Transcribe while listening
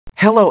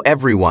Hello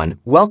everyone,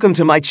 welcome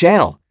to my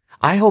channel.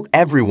 I hope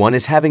everyone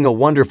is having a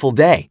wonderful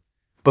day.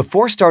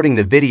 Before starting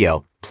the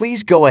video,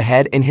 please go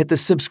ahead and hit the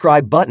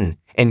subscribe button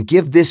and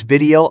give this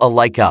video a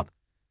like up.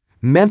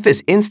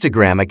 Memphis'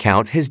 Instagram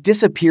account has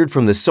disappeared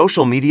from the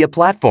social media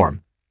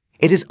platform.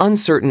 It is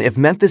uncertain if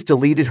Memphis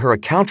deleted her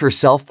account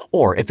herself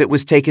or if it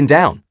was taken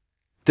down.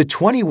 The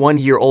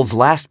 21-year-old's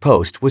last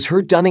post was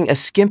her donning a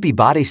skimpy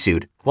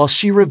bodysuit while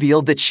she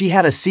revealed that she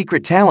had a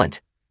secret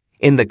talent.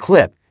 In the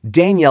clip,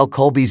 Danielle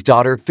Colby's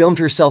daughter filmed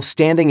herself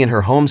standing in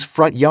her home's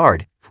front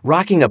yard,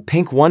 rocking a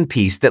pink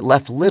one-piece that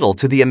left little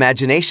to the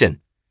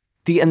imagination.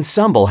 The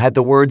ensemble had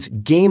the words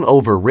 "Game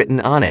Over" written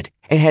on it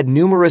and had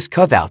numerous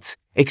cutouts,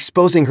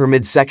 exposing her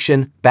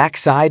midsection,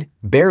 backside,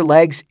 bare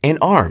legs, and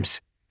arms.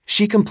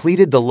 She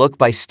completed the look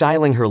by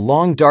styling her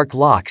long dark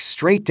locks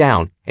straight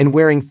down and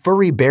wearing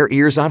furry bear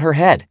ears on her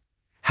head.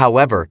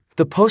 However,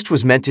 the post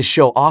was meant to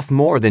show off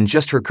more than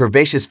just her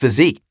curvaceous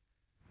physique.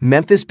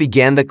 Memphis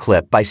began the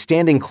clip by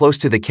standing close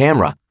to the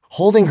camera,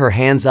 holding her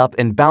hands up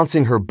and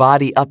bouncing her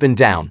body up and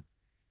down.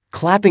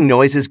 Clapping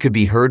noises could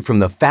be heard from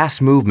the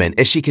fast movement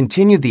as she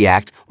continued the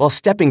act while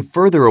stepping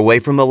further away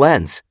from the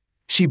lens.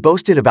 She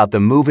boasted about the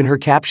move in her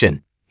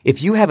caption,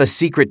 "If you have a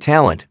secret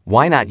talent,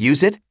 why not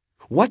use it?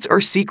 What's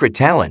her secret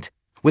talent?"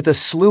 with a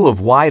slew of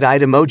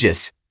wide-eyed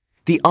emojis.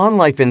 The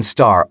OnLifeIn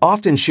star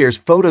often shares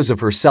photos of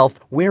herself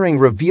wearing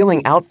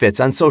revealing outfits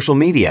on social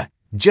media,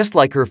 just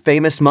like her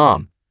famous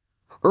mom.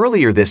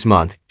 Earlier this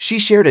month, she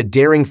shared a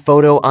daring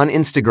photo on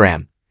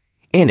Instagram.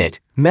 In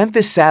it,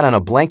 Memphis sat on a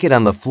blanket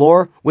on the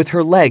floor with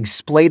her legs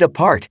splayed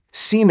apart,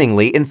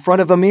 seemingly in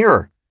front of a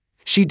mirror.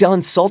 She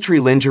donned sultry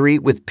lingerie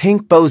with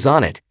pink bows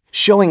on it,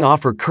 showing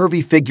off her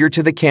curvy figure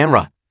to the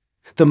camera.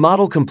 The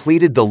model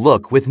completed the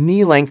look with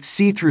knee-length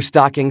see-through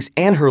stockings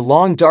and her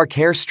long dark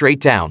hair straight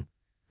down.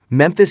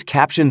 Memphis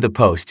captioned the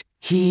post,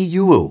 "Hee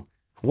you.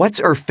 What's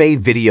her fave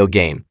video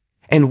game?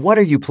 And what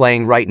are you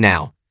playing right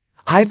now?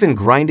 I've been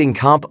grinding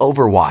comp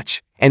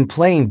Overwatch and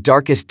playing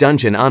Darkest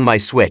Dungeon on my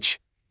Switch."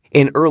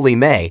 In early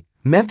May,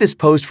 Memphis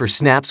posed for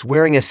snaps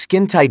wearing a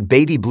skin-tight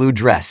baby blue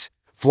dress,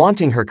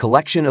 flaunting her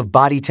collection of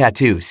body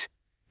tattoos.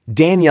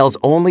 Danielle's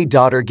only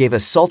daughter gave a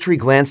sultry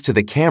glance to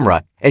the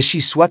camera as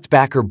she swept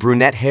back her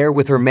brunette hair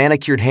with her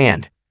manicured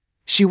hand.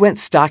 She went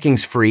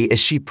stockings-free as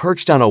she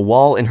perched on a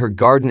wall in her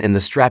garden in the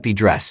strappy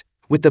dress,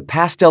 with the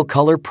pastel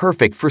color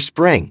perfect for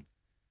spring.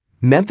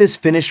 Memphis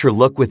finished her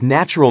look with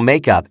natural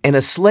makeup and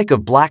a slick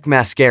of black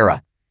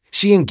mascara.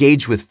 She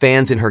engaged with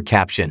fans in her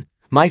caption,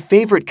 "My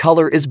favorite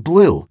color is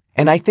blue,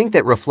 and I think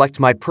that reflects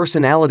my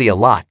personality a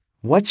lot.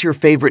 What's your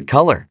favorite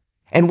color?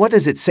 And what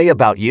does it say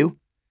about you?"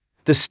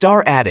 The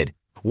star added,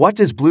 "What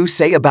does blue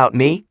say about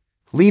me?"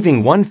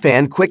 leaving one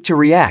fan quick to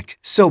react,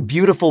 "So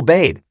beautiful,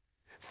 babe."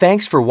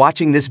 Thanks for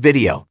watching this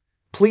video.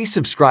 Please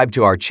subscribe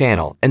to our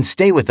channel and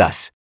stay with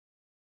us.